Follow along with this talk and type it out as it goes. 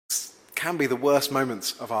can be the worst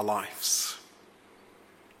moments of our lives.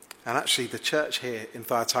 And actually, the church here in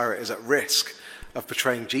Thyatira is at risk of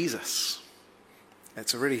betraying Jesus.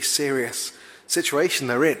 It's a really serious situation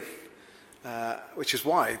they're in, which is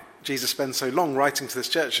why Jesus spends so long writing to this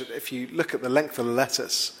church. If you look at the length of the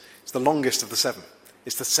letters, it's the longest of the 7.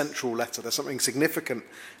 It's the central letter. There's something significant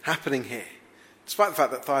happening here. Despite the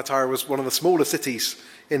fact that Thyatira was one of the smaller cities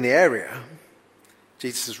in the area,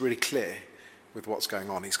 Jesus is really clear with what's going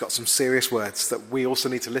on. He's got some serious words that we also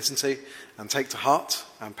need to listen to and take to heart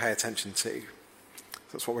and pay attention to.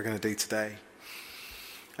 That's what we're going to do today.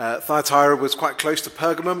 Thyatira was quite close to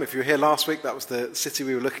Pergamum. If you were here last week, that was the city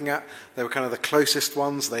we were looking at. They were kind of the closest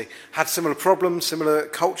ones. They had similar problems, similar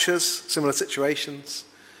cultures, similar situations.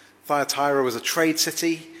 Thyatira was a trade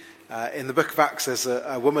city. In the book of Acts, there's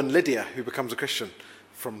a woman, Lydia, who becomes a Christian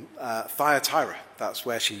from Thyatira. That's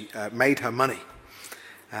where she made her money.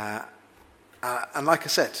 And like I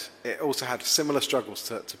said, it also had similar struggles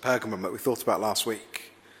to Pergamum that we thought about last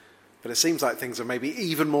week. But it seems like things are maybe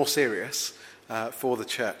even more serious for the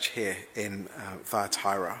church here in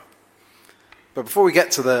Thyatira. But before we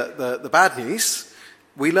get to the bad news,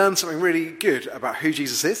 we learn something really good about who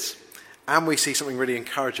Jesus is, and we see something really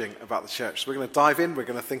encouraging about the church. So we're going to dive in, we're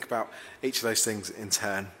going to think about each of those things in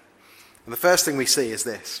turn. And the first thing we see is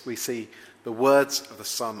this. We see the words of the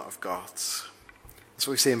Son of God. That's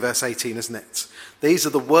what we see in verse 18, isn't it? These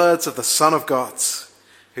are the words of the Son of God,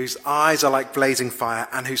 whose eyes are like blazing fire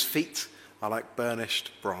and whose feet are like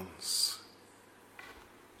burnished bronze.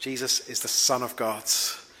 Jesus is the Son of God.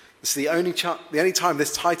 This is the only time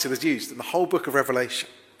this title is used in the whole book of Revelation.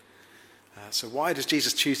 So why does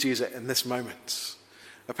Jesus choose to use it in this moment?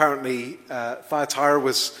 Apparently, Thyatira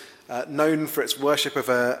was known for its worship of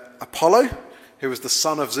Apollo, who was the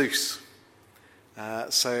son of Zeus.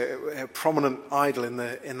 So a prominent idol in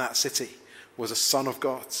that city was a son of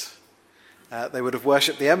God. They would have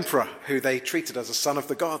worshipped the emperor, who they treated as a son of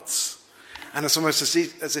the gods. And it's almost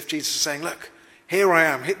as if Jesus is saying, look, here I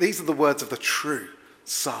am. These are the words of the true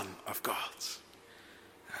Son of God.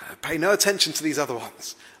 Pay no attention to these other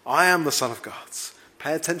ones. I am the Son of God.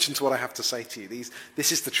 Pay attention to what I have to say to you.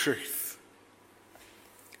 This is the truth.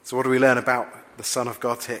 So what do we learn about the Son of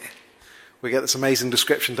God here? We get this amazing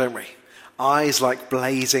description, don't we? Eyes like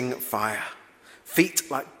blazing fire. Feet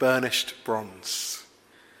like burnished bronze.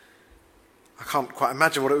 I can't quite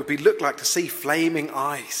imagine what it would look like to see flaming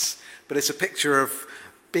eyes. But it's a picture of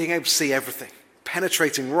being able to see everything.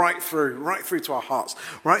 Penetrating right through to our hearts.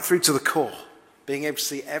 Right through to the core. Being able to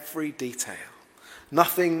see every detail.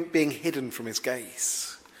 Nothing being hidden from his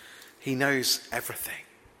gaze. He knows everything.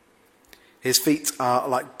 His feet are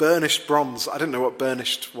like burnished bronze. I didn't know what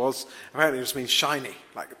burnished was. Apparently it just means shiny,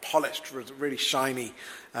 like polished, really shiny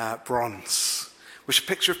bronze. Which is a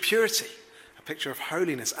picture of purity, a picture of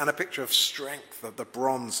holiness, and a picture of strength. The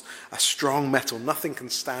bronze, a strong metal. Nothing can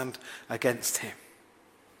stand against him.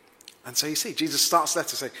 And so you see, Jesus starts the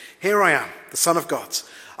letter saying, here I am, the Son of God.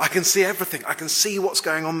 I can see everything. I can see what's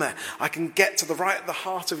going on there. I can get to the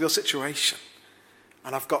heart of your situation.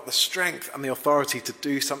 And I've got the strength and the authority to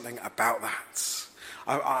do something about that.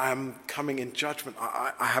 I am coming in judgment.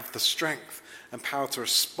 I have the strength and power to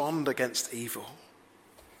respond against evil.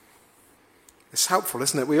 It's helpful,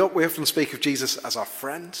 isn't it? We often speak of Jesus as our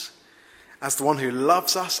friend, as the one who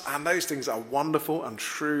loves us, and those things are wonderful and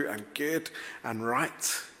true and good and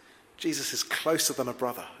right. Jesus is closer than a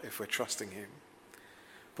brother if we're trusting him.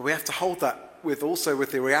 But we have to hold that with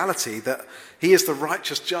the reality that he is the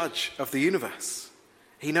righteous judge of the universe.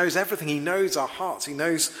 He knows everything. He knows our hearts. He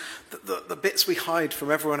knows the bits we hide from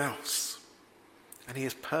everyone else. And he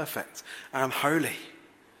is perfect and holy.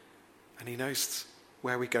 And he knows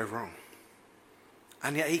where we go wrong.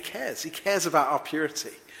 And yet he cares. He cares about our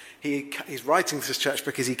purity. He's writing this church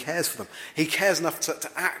because he cares for them. He cares enough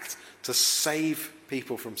to act to save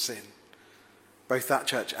people from sin. Both that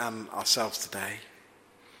church and ourselves today.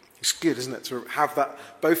 It's good, isn't it, to have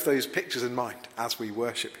both those pictures in mind as we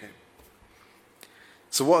worship him.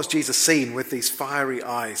 So what has Jesus seen with these fiery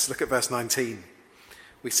eyes? Look at verse 19.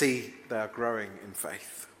 We see they are growing in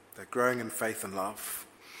faith. They're growing in faith and love.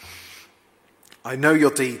 I know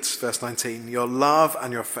your deeds, verse 19, your love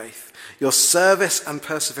and your faith, your service and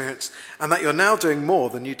perseverance, and that you're now doing more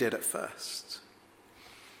than you did at first.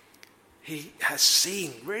 He has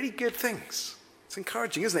seen really good things. It's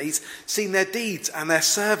encouraging, isn't it? He's seen their deeds and their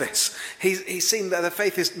service. He's seen that their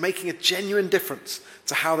faith is making a genuine difference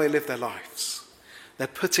to how they live their lives. They're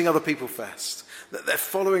putting other people first. They're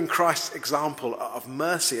following Christ's example of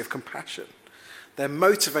mercy, of compassion. They're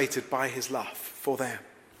motivated by his love for them.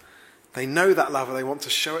 They know that love and they want to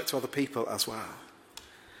show it to other people as well.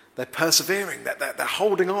 They're persevering. They're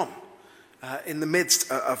holding on in the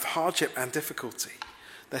midst of hardship and difficulty.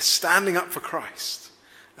 They're standing up for Christ,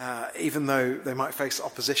 even though they might face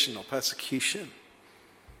opposition or persecution.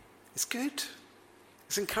 It's good.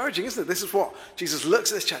 It's encouraging, isn't it? This is what Jesus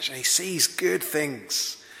looks at this church and he sees good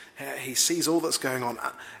things. He sees all that's going on,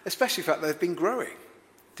 especially the fact they've been growing.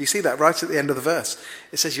 Do you see that right at the end of the verse?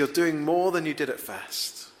 It says you're doing more than you did at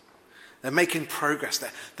first. They're making progress.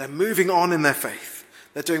 They're moving on in their faith.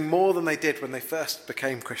 They're doing more than they did when they first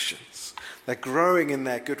became Christians. They're growing in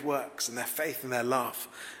their good works and their faith and their love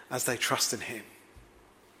as they trust in him.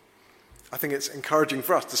 I think it's encouraging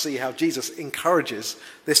for us to see how Jesus encourages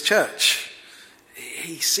this church.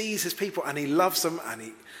 He sees his people and he loves them and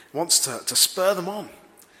he wants to spur them on,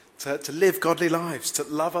 to live godly lives, to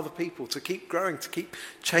love other people, to keep growing, to keep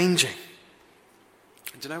changing.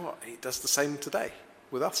 And do you know what? He does the same today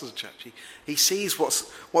with us as a church. He sees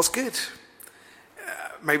what's good.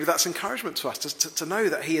 Maybe that's encouragement to us, to know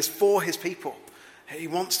that he is for his people. He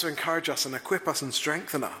wants to encourage us and equip us and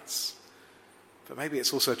strengthen us. But maybe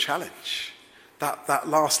it's also a challenge. That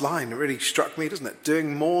last line really struck me, doesn't it?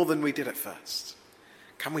 Doing more than we did at first.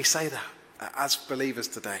 Can we say that as believers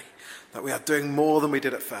today? That we are doing more than we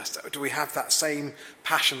did at first? Do we have that same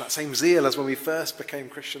passion, that same zeal as when we first became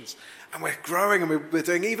Christians? And we're growing and we're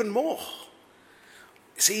doing even more.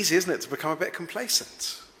 It's easy, isn't it, to become a bit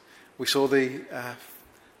complacent. We saw the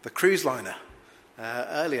cruise liner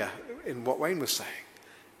earlier in what Wayne was saying.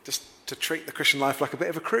 Just to treat the Christian life like a bit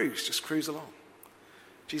of a cruise, just cruise along.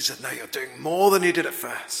 Jesus said, no, you're doing more than you did at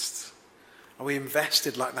first. Are we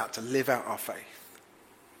invested like that to live out our faith?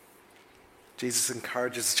 Jesus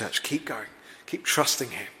encourages the church, keep going, keep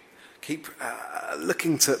trusting him, keep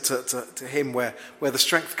looking to him where the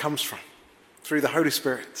strength comes from, through the Holy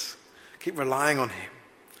Spirit. Keep relying on him.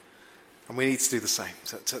 And we need to do the same,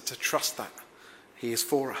 to trust that he is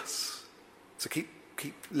for us, to keep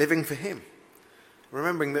living for him.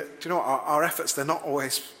 Remembering that, do you know what, our efforts, they're not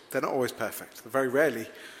always perfect. Very rarely,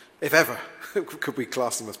 if ever, could we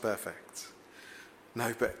class them as perfect.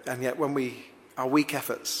 No, and yet when our weak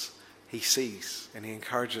efforts, he sees and he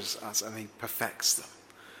encourages us and he perfects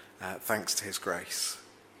them, thanks to his grace.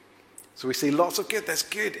 So we see lots of good. There's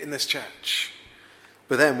good in this church.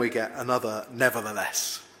 But then we get another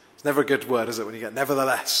nevertheless. It's never a good word, is it, when you get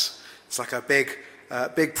nevertheless? It's like a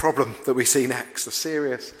big problem that we see next, a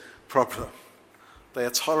serious problem. They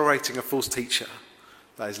are tolerating a false teacher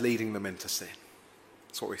that is leading them into sin.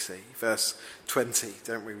 That's what we see. Verse 20,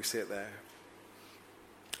 don't we? We see it there.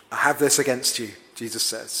 I have this against you, Jesus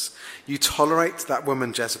says. You tolerate that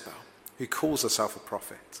woman Jezebel, who calls herself a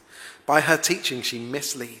prophet. By her teaching, she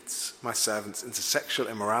misleads my servants into sexual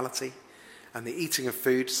immorality and the eating of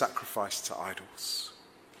food sacrificed to idols.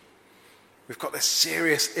 We've got this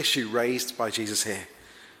serious issue raised by Jesus here.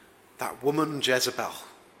 That woman Jezebel.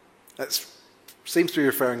 That seems to be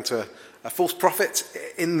referring to a false prophet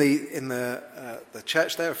in the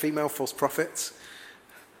church there, a female false prophet.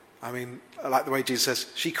 I mean, I like the way Jesus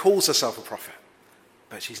says, she calls herself a prophet,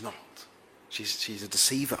 but she's not. She's a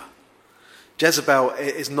deceiver. Jezebel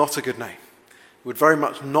is not a good name. It would very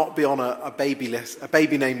much not be on a baby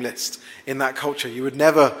name list in that culture. You would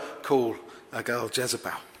never call a girl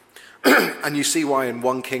Jezebel. And you see why in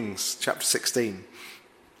 1 Kings chapter 16.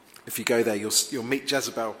 If you go there, you'll meet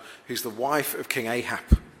Jezebel, who's the wife of King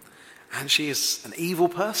Ahab. And she is an evil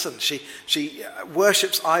person. She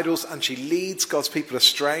worships idols and she leads God's people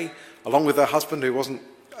astray, along with her husband, who wasn't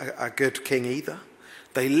a good king either.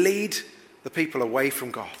 They lead the people away from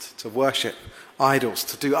God to worship idols,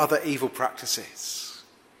 to do other evil practices.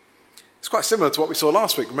 It's quite similar to what we saw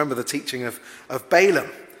last week. Remember the teaching of Balaam,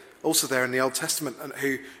 also there in the Old Testament, and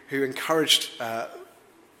who encouraged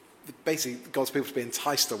basically God's people to be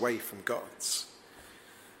enticed away from God's.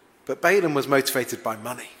 But Balaam was motivated by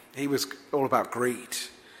money. He was all about greed.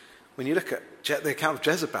 When you look at the account of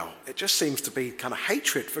Jezebel, it just seems to be kind of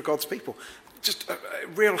hatred for God's people. Just a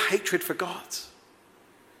real hatred for God.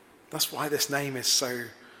 That's why this name is so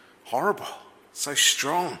horrible, so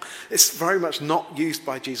strong. It's very much not used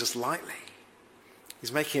by Jesus lightly.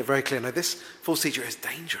 He's making it very clear. No, this false teacher is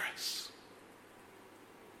dangerous.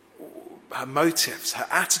 Her motives, her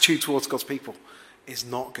attitude towards God's people is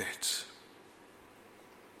not good.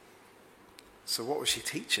 So what was she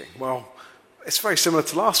teaching? Well, it's very similar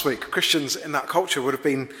to last week. Christians in that culture would have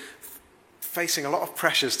been facing a lot of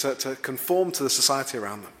pressures to conform to the society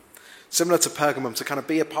around them. Similar to Pergamum, to kind of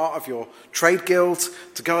be a part of your trade guild,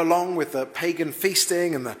 to go along with the pagan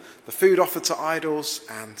feasting and the food offered to idols,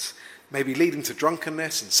 and maybe leading to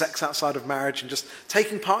drunkenness and sex outside of marriage, and just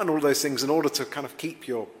taking part in all those things in order to kind of keep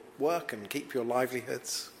your work and keep your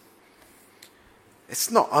livelihoods. It's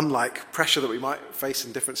not unlike pressure that we might face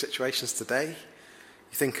in different situations today.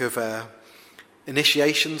 You think of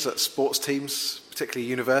initiations at sports teams, particularly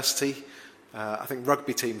university. I think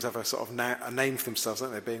rugby teams have a sort of a name for themselves,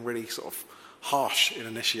 don't they? Being really sort of harsh in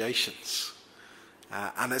initiations.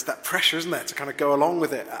 And there's that pressure, isn't there, to kind of go along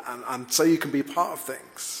with it and so you can be part of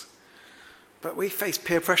things. But we face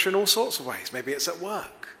peer pressure in all sorts of ways. Maybe it's at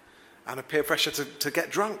work and a peer pressure to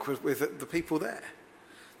get drunk with the people there.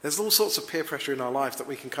 There's all sorts of peer pressure in our lives that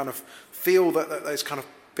we can kind of feel that those kind of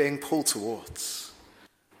being pulled towards.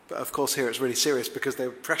 But of course here it's really serious because their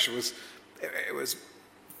pressure was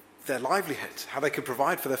their livelihood, how they could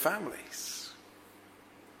provide for their families.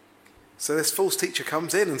 So this false teacher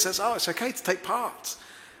comes in and says, oh, it's okay to take part.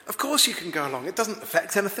 Of course you can go along. It doesn't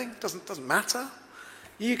affect anything. It doesn't matter.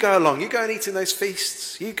 You go along. You go and eat in those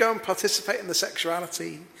feasts. You go and participate in the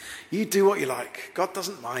sexuality. You do what you like. God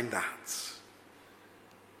doesn't mind that.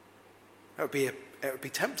 It would be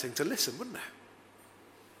tempting to listen, wouldn't it?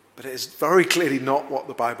 But it is very clearly not what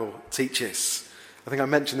the Bible teaches. I think I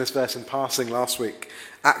mentioned this verse in passing last week.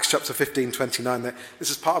 Acts chapter 15:29. This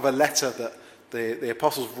is part of a letter that the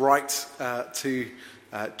apostles write to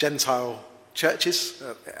Gentile churches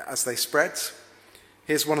as they spread.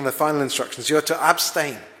 Here's one of the final instructions. You are to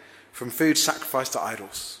abstain from food sacrificed to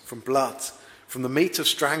idols, from blood, from the meat of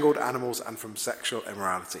strangled animals, and from sexual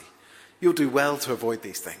immorality. You'll do well to avoid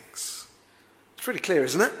these things. It's pretty clear,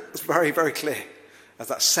 isn't it? It's very, very clear as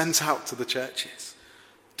that's sent out to the churches.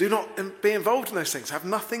 Do not be involved in those things. Have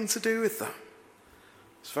nothing to do with them.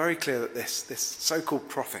 It's very clear that this so-called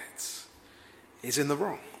prophet is in the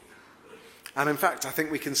wrong. And in fact, I think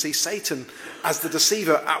we can see Satan as the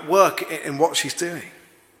deceiver at work in what she's doing.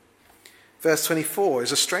 Verse 24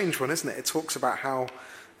 is a strange one, isn't it? It talks about how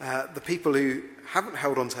the people who haven't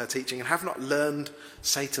held on to her teaching and have not learned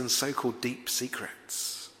Satan's so-called deep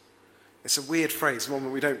secrets. It's a weird phrase, one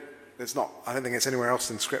that I don't think it's anywhere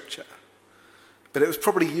else in Scripture. But it was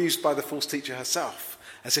probably used by the false teacher herself,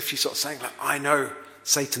 as if she's sort of saying, like, I know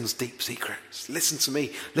Satan's deep secrets. Listen to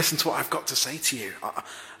me. Listen to what I've got to say to you.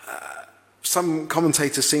 Some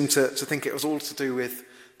commentators seem to think it was all to do with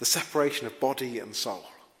the separation of body and soul.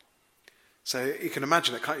 So you can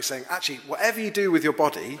imagine it, can't you, saying, actually, whatever you do with your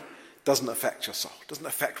body doesn't affect your soul, doesn't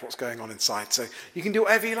affect what's going on inside. So you can do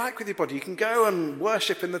whatever you like with your body. You can go and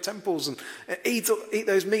worship in the temples and eat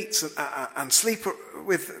those meats and sleep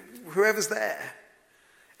with whoever's there.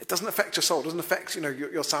 It doesn't affect your soul, it doesn't affect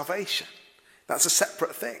your salvation. That's a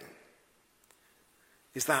separate thing.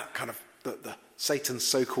 Is that kind of the Satan's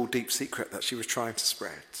so-called deep secret that she was trying to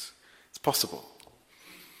spread? It's possible,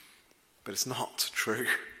 but it's not true.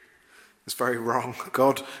 It's very wrong.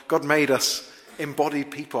 God made us embodied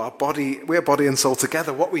people. We're body and soul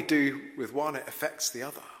together. What we do with one, it affects the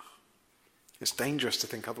other. It's dangerous to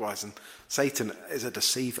think otherwise. And Satan is a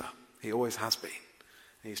deceiver. He always has been.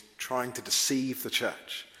 He's trying to deceive the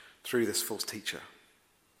church through this false teacher.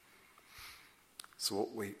 So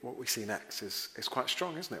what we see next is quite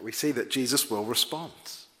strong, isn't it? We see that Jesus will respond.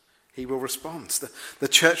 He will respond. The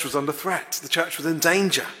church was under threat. The church was in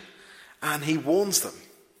danger. And he warns them.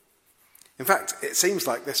 In fact, it seems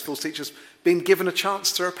like this false teacher's been given a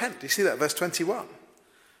chance to repent. Do you see that? Verse 21.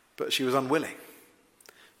 But she was unwilling.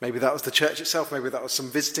 Maybe that was the church itself. Maybe that was some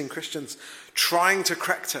visiting Christians trying to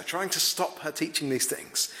correct her, trying to stop her teaching these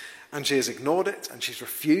things. And she has ignored it, and she's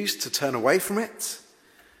refused to turn away from it.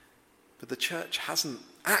 But the church hasn't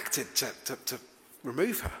acted to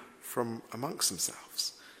remove her from amongst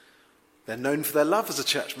themselves. They're known for their love as a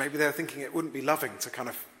church. Maybe they're thinking it wouldn't be loving to kind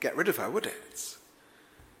of get rid of her, would it?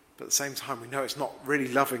 But at the same time, we know it's not really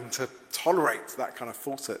loving to tolerate that kind of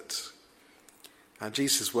falsehood. And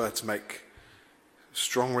Jesus' words make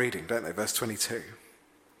strong reading, don't they? Verse 22.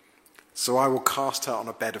 So I will cast her on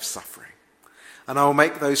a bed of suffering, and I will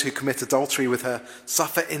make those who commit adultery with her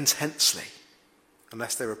suffer intensely,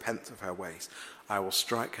 unless they repent of her ways. I will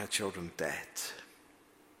strike her children dead.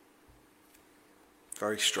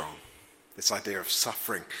 Very strong, this idea of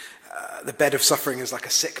suffering. The bed of suffering is like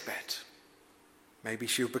a sick bed. Maybe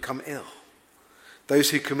she'll become ill.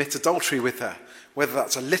 Those who commit adultery with her, whether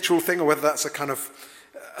that's a literal thing or whether that's a kind of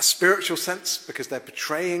a spiritual sense, because they're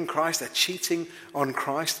betraying Christ, they're cheating on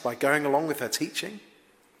Christ by going along with her teaching,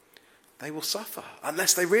 they will suffer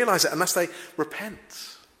unless they realize it, unless they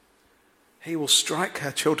repent. He will strike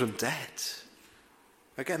her children dead.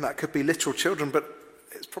 Again, that could be literal children, but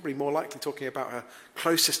it's probably more likely talking about her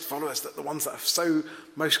closest followers, that the ones that are so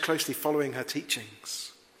most closely following her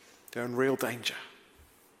teachings. They're in real danger.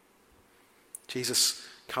 Jesus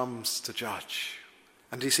comes to judge.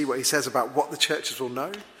 And do you see what he says about what the churches will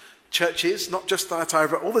know? Churches, not just Thyatira,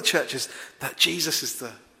 but all the churches, that Jesus is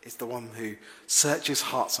is the one who searches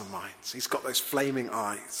hearts and minds. He's got those flaming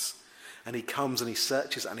eyes, and he comes and he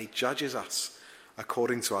searches and he judges us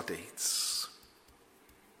according to our deeds.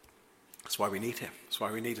 That's why we need him. That's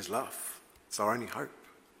why we need his love. It's our only hope.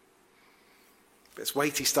 But it's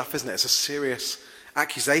weighty stuff, isn't it? It's a serious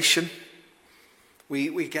accusation.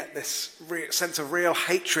 We get this sense of real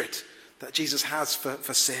hatred that Jesus has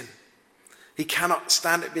for sin. He cannot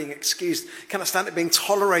stand it being excused. He cannot stand it being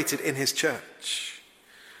tolerated in his church.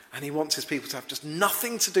 And he wants his people to have just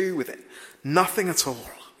nothing to do with it. Nothing at all.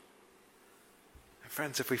 And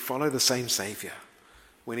friends, if we follow the same Saviour,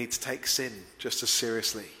 we need to take sin just as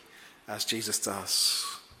seriously as Jesus does.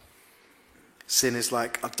 Sin is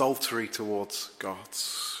like adultery towards God.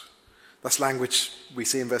 That's language we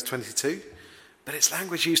see in verse 22. But it's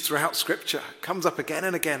language used throughout Scripture. It comes up again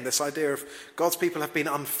and again, this idea of God's people have been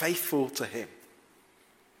unfaithful to him.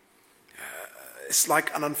 It's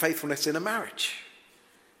like an unfaithfulness in a marriage.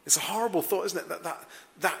 It's a horrible thought, isn't it?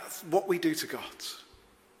 That's what we do to God.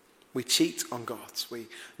 We cheat on God. We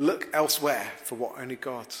look elsewhere for what only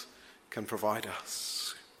God can provide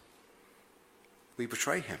us. We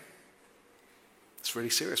betray him. It's really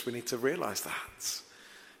serious. We need to realise that.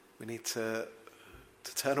 We need to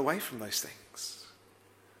turn away from those things.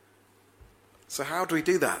 So how do we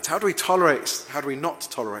do that? How do we not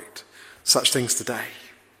tolerate such things today?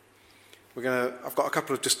 I've got a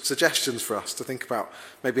couple of just suggestions for us to think about,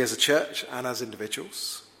 maybe as a church and as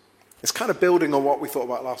individuals. It's kind of building on what we thought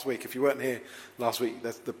about last week. If you weren't here last week,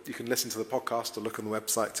 you can listen to the podcast or look on the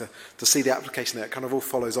website to see the application there. It kind of all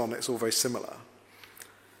follows on. It's all very similar.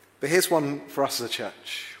 But here's one for us as a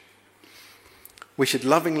church. We should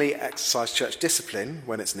lovingly exercise church discipline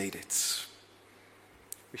when it's needed.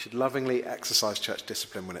 We should lovingly exercise church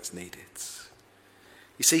discipline when it's needed.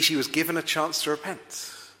 You see, she was given a chance to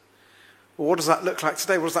repent. Well, what does that look like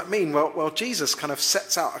today? What does that mean? Well, Jesus kind of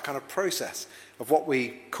sets out a kind of process of what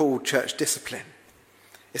we call church discipline.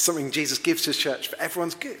 It's something Jesus gives to his church for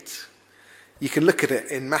everyone's good. You can look at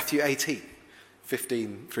it in Matthew 18,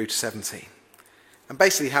 15 through to 17. And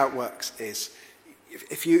basically how it works is,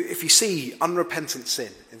 if you see unrepentant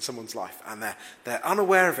sin in someone's life and they're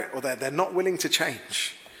unaware of it, or they're not willing to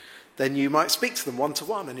change, then you might speak to them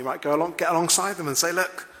one-to-one, and you might get alongside them and say,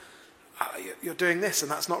 look, you're doing this and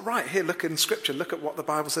that's not right. Here, look in Scripture, look at what the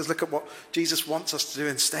Bible says, look at what Jesus wants us to do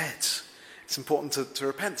instead. It's important to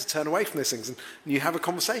repent, to turn away from these things, and you have a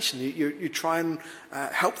conversation. You try and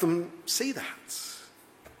help them see that.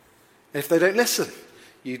 And if they don't listen,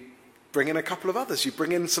 you bring in a couple of others. You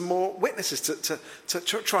bring in some more witnesses to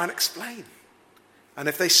try and explain. And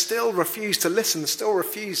if they still refuse to listen, still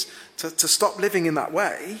refuse to stop living in that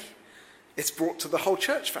way, it's brought to the whole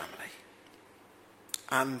church family.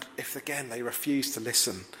 And if, again, they refuse to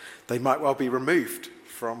listen, they might well be removed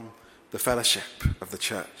from the fellowship of the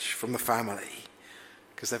church, from the family,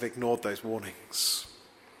 because they've ignored those warnings.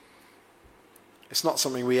 It's not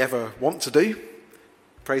something we ever want to do.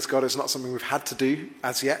 Praise God, it's not something we've had to do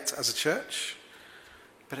as yet as a church,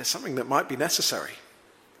 but it's something that might be necessary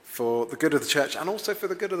for the good of the church and also for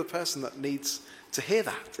the good of the person that needs to hear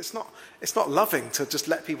that. It's not loving to just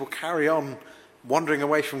let people carry on wandering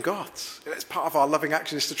away from God. It's part of our loving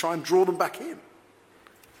action is to try and draw them back in.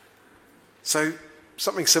 So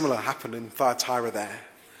something similar happened in Thyatira there,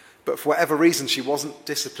 but for whatever reason she wasn't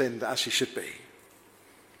disciplined as she should be.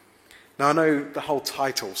 Now, I know the whole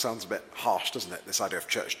title sounds a bit harsh, doesn't it? This idea of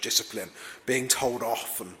church discipline, being told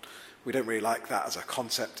off, and we don't really like that as a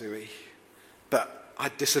concept, do we? But I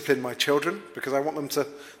discipline my children because I want them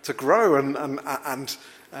to grow and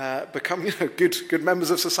become, good members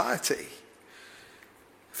of society.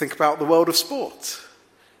 Think about the world of sport.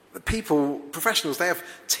 The people, professionals, they have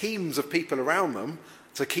teams of people around them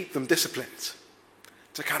to keep them disciplined,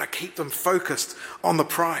 to kind of keep them focused on the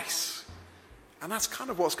prize. And that's kind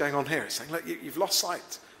of what's going on here. It's saying, look, you've lost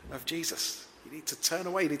sight of Jesus. You need to turn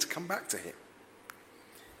away. You need to come back to him.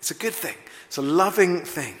 It's a good thing. It's a loving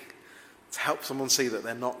thing to help someone see that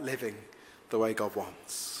they're not living the way God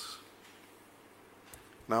wants.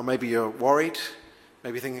 Now, maybe you're worried.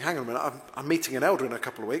 Maybe you're thinking, hang on a minute, I'm meeting an elder in a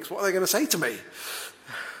couple of weeks. What are they going to say to me?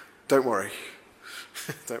 Don't worry.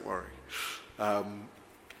 Don't worry. I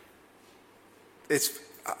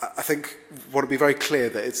think I want to be very clear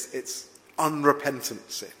that it's unrepentant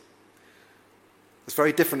sin. It's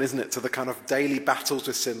very different, isn't it, to the kind of daily battles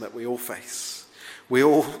with sin that we all face. We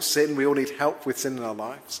all sin, we all need help with sin in our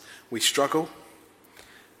lives. We struggle,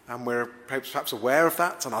 and we're perhaps aware of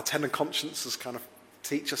that, and our tender consciences kind of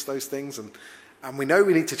teach us those things, and we know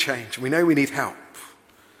we need to change, and we know we need help.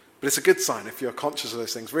 But it's a good sign if you're conscious of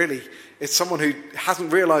those things. Really, it's someone who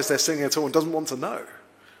hasn't realised they're sinning at all and doesn't want to know.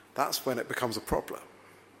 That's when it becomes a problem.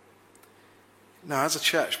 No, as a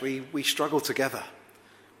church, we struggle together.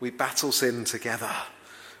 We battle sin together.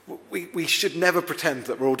 We should never pretend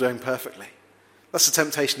that we're all doing perfectly. That's the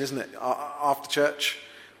temptation, isn't it? After church,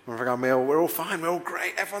 when we're having our meal, we're all fine, we're all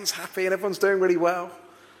great, everyone's happy and everyone's doing really well.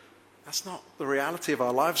 That's not the reality of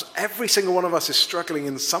our lives. Every single one of us is struggling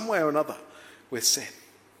in some way or another with sin,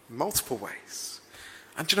 in multiple ways.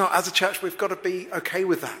 And do you know, as a church, we've got to be okay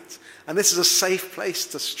with that. And this is a safe place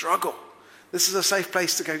to struggle. This is a safe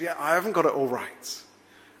place to go, yeah, I haven't got it all right.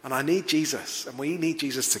 And I need Jesus, and we need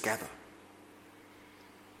Jesus together.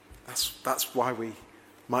 That's why we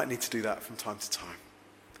might need to do that from time to time.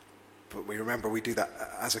 But we remember we do that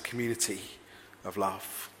as a community of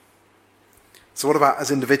love. So what about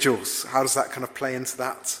as individuals? How does that kind of play into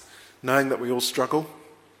that, knowing that we all struggle?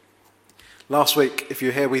 Last week, if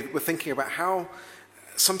you're here, we were thinking about how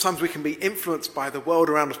sometimes we can be influenced by the world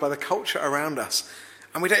around us, by the culture around us,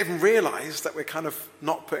 and we don't even realise that we're kind of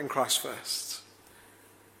not putting Christ first.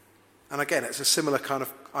 And again, it's a similar kind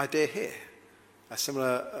of idea here, a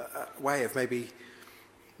similar way of maybe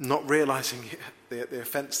not realising the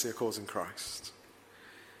offence you're causing Christ.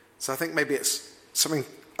 So I think maybe it's something,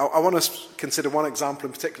 I want to consider one example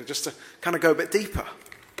in particular, just to kind of go a bit deeper.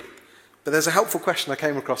 But there's a helpful question I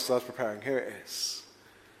came across as I was preparing. Here it is.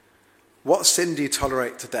 What sin do you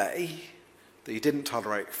tolerate today that you didn't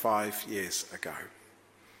tolerate 5 years ago?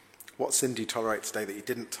 What sin do you tolerate today that you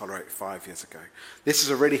didn't tolerate 5 years ago? This is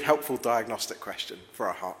a really helpful diagnostic question for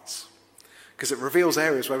our hearts, because it reveals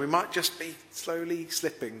areas where we might just be slowly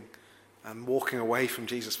slipping and walking away from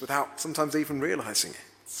Jesus without sometimes even realising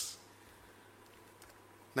it.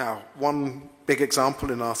 Now, one big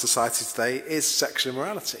example in our society today is sexual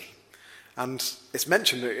immorality. And it's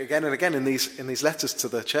mentioned again and again in these letters to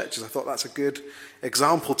the churches. I thought that's a good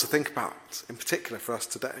example to think about, in particular for us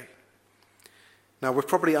today. Now, we're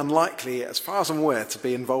probably unlikely, as far as I'm aware, to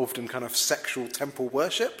be involved in kind of sexual temple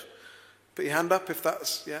worship. Put your hand up if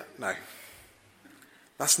that's, no.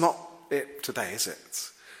 That's not it today, is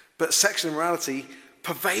it? But sexual immorality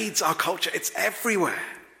pervades our culture. It's everywhere.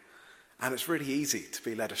 And it's really easy to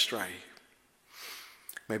be led astray.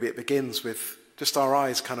 Maybe it begins with just our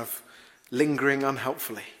eyes kind of lingering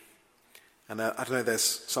unhelpfully. And I don't know, there's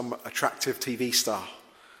some attractive TV star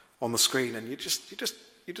on the screen, and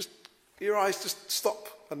your eyes just stop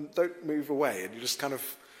and don't move away, and you just kind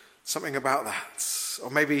of, something about that.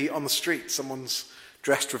 Or maybe on the street, someone's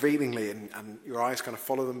dressed revealingly, and your eyes kind of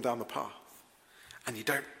follow them down the path. And you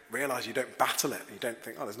don't realise, you don't battle it, you don't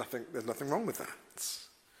think, there's nothing wrong with that.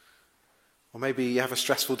 Or maybe you have a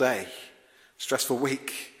stressful day, stressful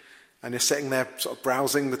week, and you're sitting there sort of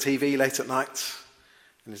browsing the TV late at night,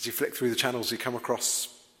 and as you flick through the channels, you come across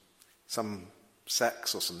some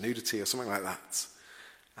sex or some nudity or something like that.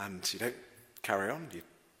 And you don't carry on,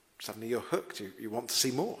 suddenly you're hooked, you want to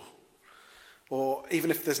see more. Or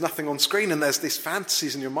even if there's nothing on screen and there's these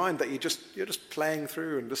fantasies in your mind that you're just playing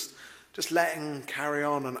through and just letting carry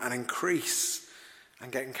on and increase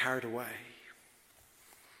and getting carried away.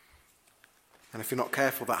 And if you're not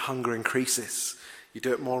careful, that hunger increases. You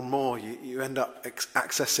do it more and more. You end up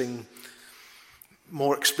accessing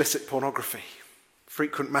more explicit pornography,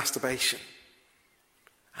 frequent masturbation.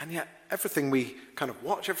 And yet, everything we kind of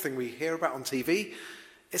watch, everything we hear about on TV,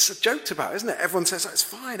 it's joked about, isn't it? Everyone says, it's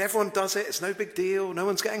fine, everyone does it, it's no big deal, no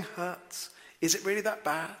one's getting hurt. Is it really that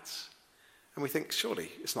bad? And we think, surely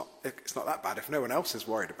it's not that bad if no one else is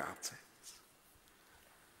worried about it.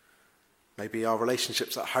 Maybe our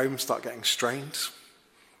relationships at home start getting strained,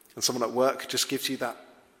 and someone at work just gives you that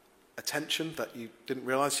attention that you didn't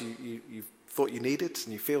realise you thought you needed,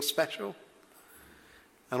 and you feel special.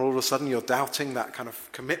 And all of a sudden you're doubting that kind of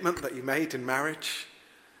commitment that you made in marriage.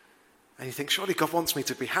 And you think, surely God wants me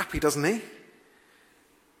to be happy, doesn't he?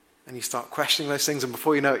 And you start questioning those things, and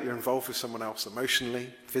before you know it, you're involved with someone else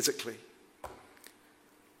emotionally, physically.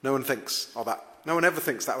 No one ever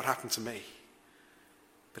thinks that would happen to me.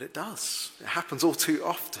 But it does. It happens all too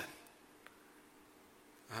often.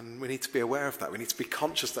 And we need to be aware of that. We need to be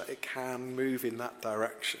conscious that it can move in that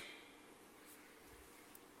direction.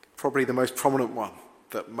 Probably the most prominent one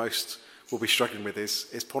that most will be struggling with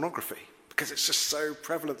is pornography, because it's just so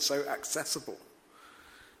prevalent, so accessible.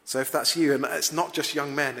 So if that's you, and it's not just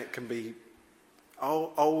young men, it can be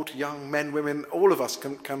old, young men, women, all of us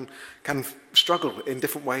can struggle in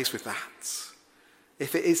different ways with that.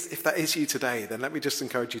 If that is you today, then let me just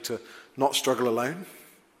encourage you to not struggle alone,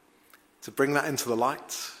 to bring that into the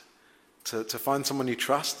light, to find someone you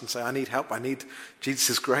trust and say, I need help, I need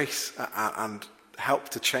Jesus' grace and help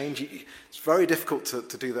to change. It's very difficult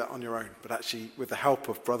to do that on your own, but actually with the help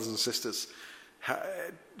of brothers and sisters,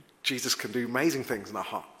 Jesus can do amazing things in our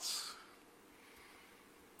hearts.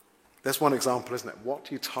 There's one example, isn't it? What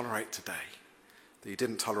do you tolerate today that you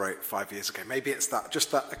didn't tolerate 5 years ago? Maybe it's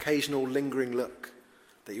just that occasional lingering look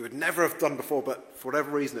that you would never have done before, but for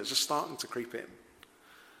whatever reason it's just starting to creep in.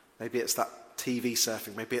 Maybe it's that TV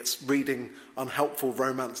surfing. Maybe it's reading unhelpful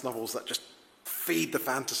romance novels that just feed the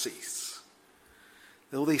fantasies.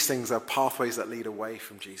 All these things are pathways that lead away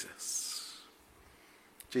from Jesus.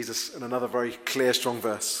 Jesus, in another very clear, strong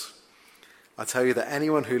verse, I tell you that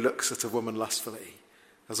anyone who looks at a woman lustfully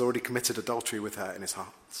has already committed adultery with her in his heart.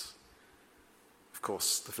 Of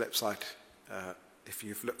course, the flip side, if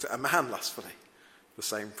you've looked at a man lustfully, the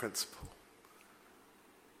same principle.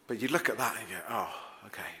 But you look at that and you go, oh,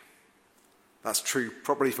 okay. That's true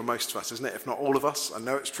probably for most of us, isn't it? If not all of us. I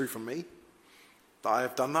know it's true for me. That I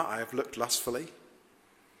have done that. I have looked lustfully.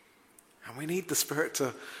 And we need the Spirit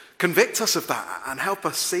to convict us of that and help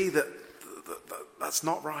us see that that's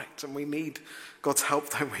not right. And we need God's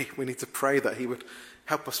help, don't we? We need to pray that he would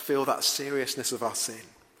help us feel that seriousness of our sin.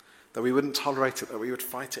 That we wouldn't tolerate it, that we would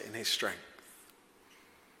fight it in his strength.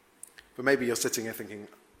 But maybe you're sitting here thinking,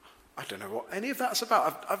 I don't know what any of that's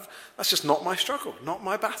about. That's just not my struggle, not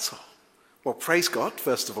my battle. Well, praise God,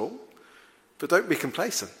 first of all, but don't be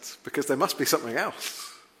complacent, because there must be something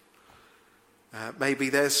else. Maybe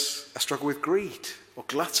there's a struggle with greed, or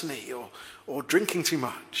gluttony, or drinking too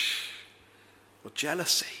much, or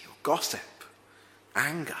jealousy, or gossip,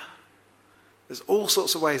 anger. There's all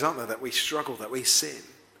sorts of ways, aren't there, that we struggle, that we sin.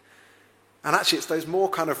 And actually it's those more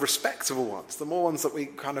kind of respectable ones, the more ones that we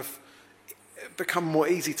kind of become more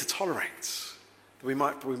easy to tolerate, that we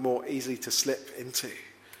might be more easy to slip into.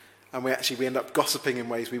 And we end up gossiping in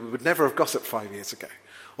ways we would never have gossiped 5 years ago.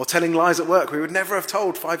 Or telling lies at work we would never have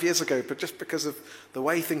told 5 years ago, but just because of the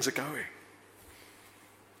way things are going.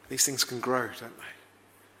 These things can grow, don't they?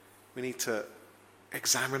 We need to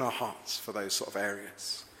examine our hearts for those sort of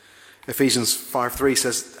areas. Ephesians 5:3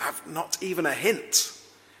 says, have not even a hint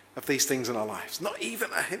of these things in our lives. Not even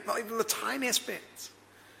a hint, not even the tiniest bit.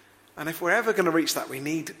 And if we're ever going to reach that, we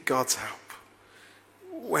need God's help.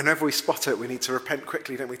 Whenever we spot it, we need to repent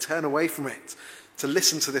quickly, don't we? Turn away from it, to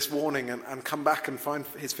listen to this warning and come back and find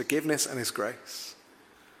his forgiveness and his grace.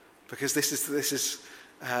 Because this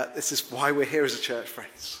is why we're here as a church,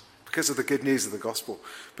 friends. Because of the good news of the gospel.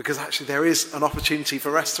 Because actually there is an opportunity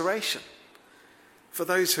for restoration. For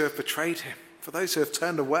those who have betrayed him, for those who have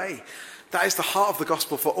turned away. That is the heart of the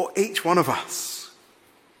gospel for each one of us.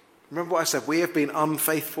 Remember what I said, we have been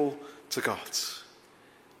unfaithful to God.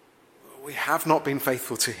 We have not been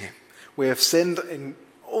faithful to him. We have sinned in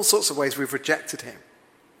all sorts of ways. We've rejected him.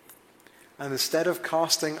 And instead of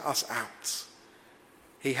casting us out,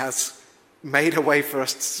 he has made a way for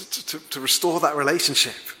us to restore that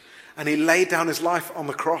relationship. And he laid down his life on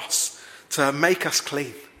the cross to make us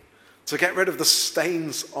clean, to get rid of the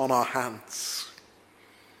stains on our hands,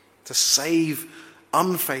 to save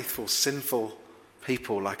unfaithful, sinful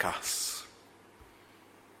people like us.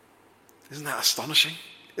 Isn't that astonishing?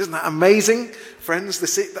 Isn't that amazing, friends,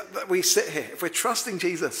 that we sit here? If we're trusting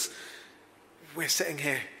Jesus, we're sitting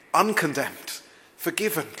here uncondemned,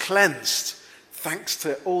 forgiven, cleansed, thanks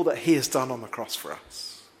to all that he has done on the cross for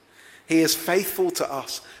us. He is faithful to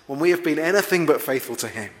us when we have been anything but faithful to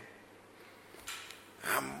him.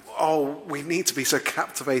 We need to be so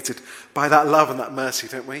captivated by that love and that mercy,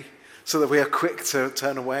 don't we? So that we are quick to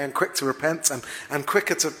turn away and quick to repent and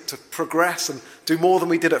quicker to progress and do more than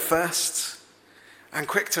we did at first. And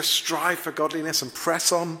quick to strive for godliness and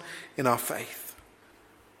press on in our faith.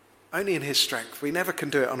 Only in his strength. We never can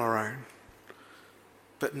do it on our own.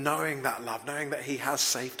 But knowing that love, knowing that he has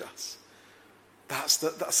saved us, that's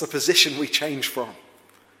the position we change from.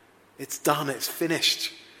 It's done, it's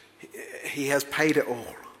finished. He has paid it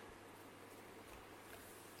all.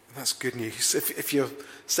 And that's good news. If you're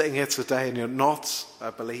sitting here today and you're not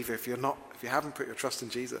a believer, if you haven't put your trust in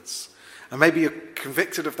Jesus, and maybe you're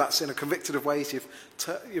convicted of that sin, or convicted of ways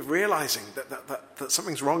you're realizing that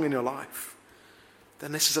something's wrong in your life,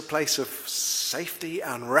 then this is a place of safety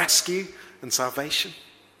and rescue and salvation.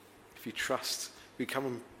 If you trust, you come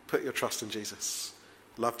and put your trust in Jesus.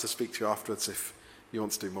 Love to speak to you afterwards if you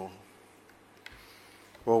want to do more.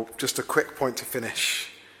 Well, just a quick point to finish,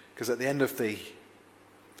 because at the end of the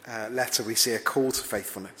letter we see a call to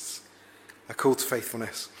faithfulness. A call to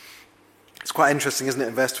faithfulness. It's quite interesting, isn't it,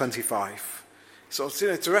 in verse 25. So,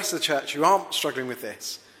 to the rest of the church who aren't struggling with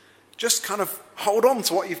this, just kind of hold on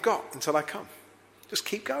to what you've got until I come. Just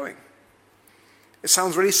keep going. It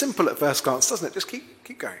sounds really simple at first glance, doesn't it? Just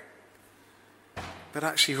keep going. But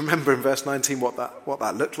actually remember in verse 19 what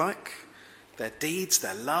that looked like. Their deeds,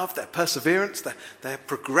 their love, their perseverance, their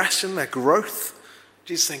progression, their growth.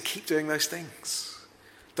 Jesus is saying, keep doing those things.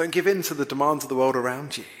 Don't give in to the demands of the world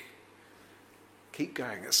around you. Keep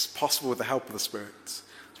going. It's possible with the help of the Spirit.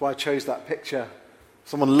 That's why I chose that picture.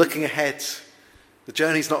 Someone looking ahead. The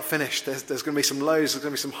journey's not finished. There's going to be some lows, there's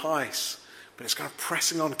going to be some highs. But it's kind of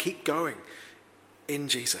pressing on, keep going in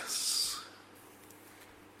Jesus.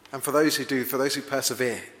 And for those who do, for those who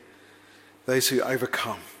persevere, those who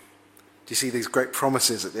overcome, do you see these great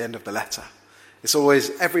promises at the end of the letter? It's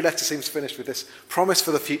always, every letter seems to finish with this promise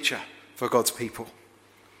for the future for God's people.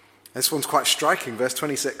 This one's quite striking. Verse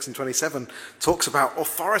 26 and 27 talks about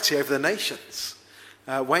authority over the nations.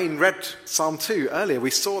 Wayne read Psalm 2 earlier.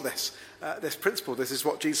 We saw this principle. This is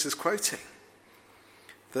what Jesus is quoting.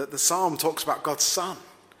 The psalm talks about God's Son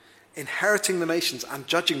inheriting the nations and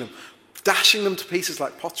judging them, dashing them to pieces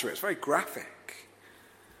like pottery. It's very graphic.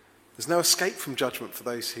 There's no escape from judgment for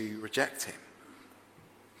those who reject him.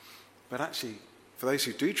 But actually, for those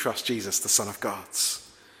who do trust Jesus, the Son of God,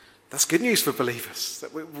 that's good news for believers,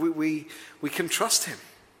 that we can trust him.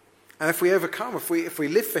 And if we overcome, if we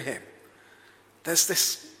live for him, there's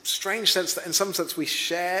this strange sense that in some sense we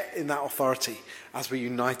share in that authority as we're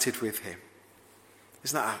united with him.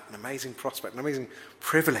 Isn't that an amazing prospect, an amazing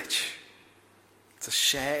privilege to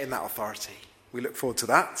share in that authority? We look forward to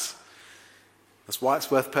that. That's why it's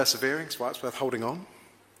worth persevering. It's why it's worth holding on.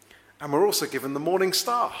 And we're also given the morning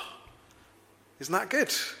star. Isn't that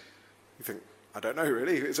good? You think, I don't know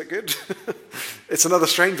really, is it good? It's another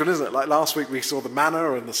strange one, isn't it? Like last week we saw the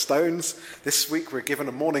manna and the stones. This week we're given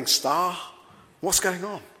a morning star. What's going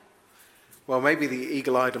on? Well, maybe the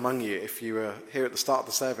eagle-eyed among you, if you were here at the start of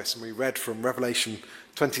the service and we read from Revelation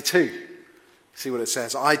 22, see what it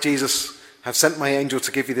says. I, Jesus, have sent my angel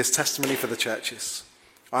to give you this testimony for the churches.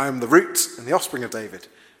 I am the root and the offspring of David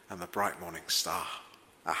and the bright morning star.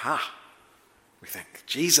 Aha! We think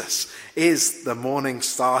Jesus is the morning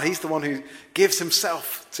star. He's the one who gives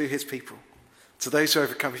himself to his people, to those who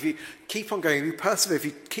overcome. If you keep on going, if you persevere, if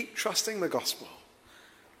you keep trusting the gospel,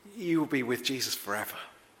 you will be with Jesus forever.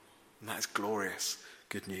 And that is glorious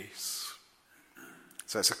good news.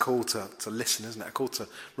 So it's a call to listen, isn't it? A call to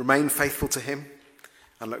remain faithful to him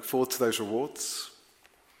and look forward to those rewards.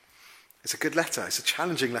 It's a good letter. It's a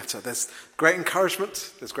challenging letter. There's great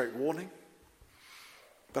encouragement. There's great warning.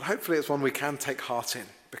 But hopefully it's one we can take heart in,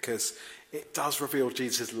 because it does reveal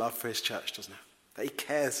Jesus' love for his church, doesn't it? That he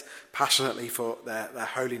cares passionately for their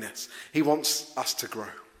holiness. He wants us to grow.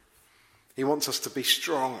 He wants us to be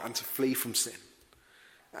strong and to flee from sin.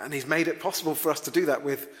 And he's made it possible for us to do that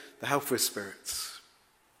with the help of his Spirit.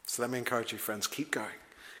 So let me encourage you, friends, keep going.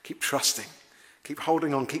 Keep trusting. Keep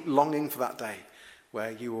holding on. Keep longing for that day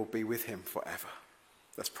where you will be with him forever.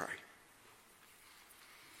 Let's pray.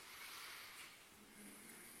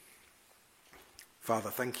 Father,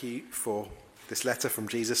 thank you for this letter from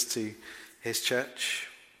Jesus to his church.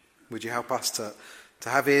 Would you help us to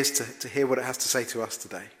have ears to hear what it has to say to us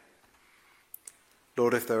today?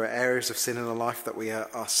 Lord, if there are areas of sin in our life that we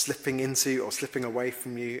are slipping into or slipping away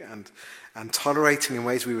from you and tolerating in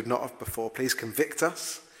ways we would not have before, please convict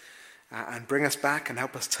us and bring us back and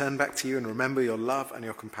help us turn back to you and remember your love and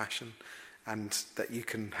your compassion, and that you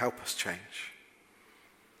can help us change.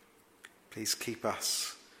 Please keep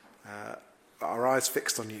us, our eyes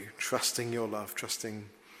fixed on you, trusting your love, trusting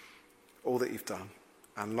all that you've done,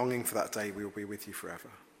 and longing for that day we will be with you forever.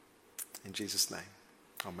 In Jesus' name,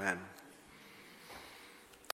 amen.